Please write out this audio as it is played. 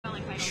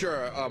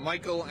Sure.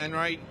 Michael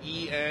Enright,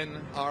 E-N-R-I-G-H-T.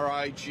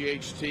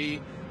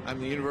 I'm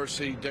the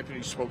university deputy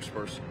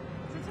spokesperson.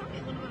 So tell me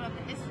a little bit about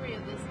the history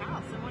of this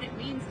house and what it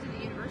means to the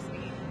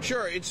university.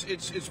 Sure.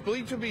 It's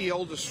believed to be the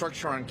oldest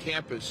structure on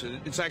campus.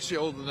 It's actually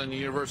older than the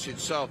university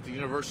itself. The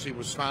university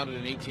was founded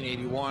in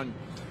 1881,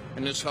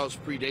 and this house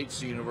predates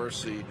the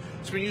university.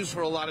 It's been used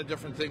for a lot of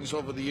different things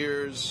over the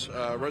years,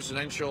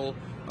 residential,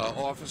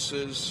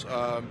 offices.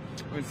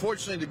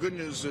 Fortunately, the good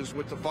news is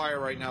with the fire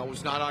right now, it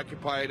was not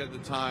occupied at the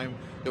time.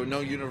 There were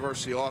no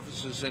university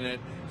offices in it,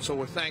 so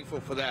we're thankful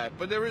for that.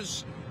 But there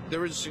is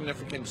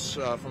significance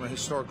from a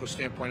historical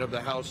standpoint of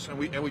the house, and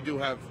we do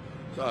have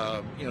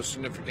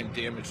significant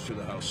damage to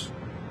the house.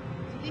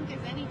 Do you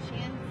think there's any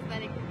chance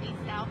that it could be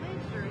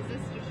salvaged, or is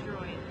this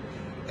destroyed?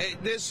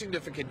 There's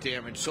significant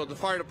damage, so the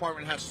fire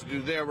department has to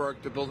do their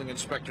work, the building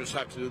inspectors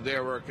have to do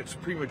their work. It's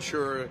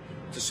premature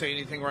to say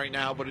anything right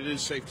now, but it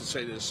is safe to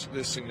say there's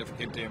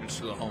significant damage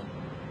to the home.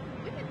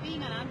 With it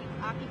being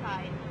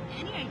unoccupied,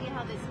 any idea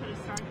how this could have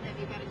started? Have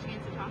you got a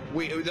chance to talk to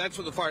them? That's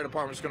what the fire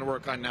department's going to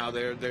work on now.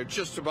 They're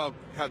just about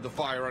have the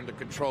fire under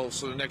control,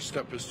 so the next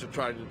step is to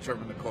try to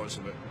determine the cause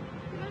of it.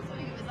 I'm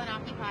assuming it was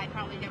unoccupied.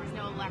 Probably there was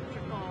no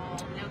electrical,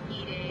 no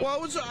heating.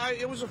 Well,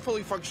 it was a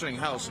fully functioning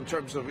house in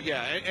terms of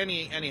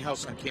any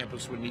house on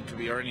campus would need to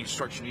be, or any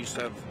structure needs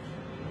to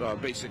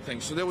have basic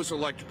things. So there was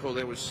electrical,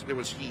 there was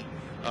heat.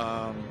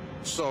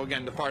 So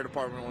again, the fire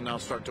department will now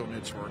start doing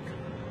its work.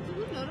 So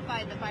who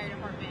notified the fire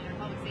department or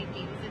public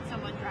safety? Was it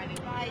someone driving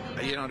by?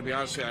 To be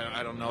honest with you,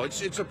 I don't know.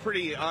 It's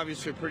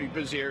obviously a pretty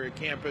busy area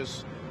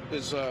campus.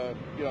 There's a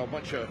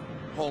bunch of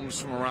homes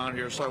from around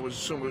here, so I would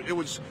assume it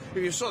was.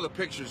 If you saw the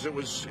pictures, it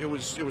was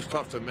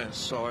tough to miss.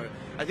 So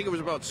I think it was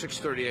about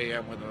 6:30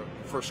 a.m. when the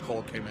first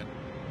call came in.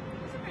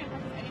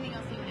 Anything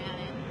else you want to add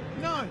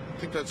in? No, I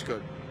think that's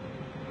good.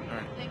 All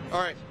right. Thank you.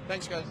 All right.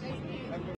 Thanks, guys. Thank you.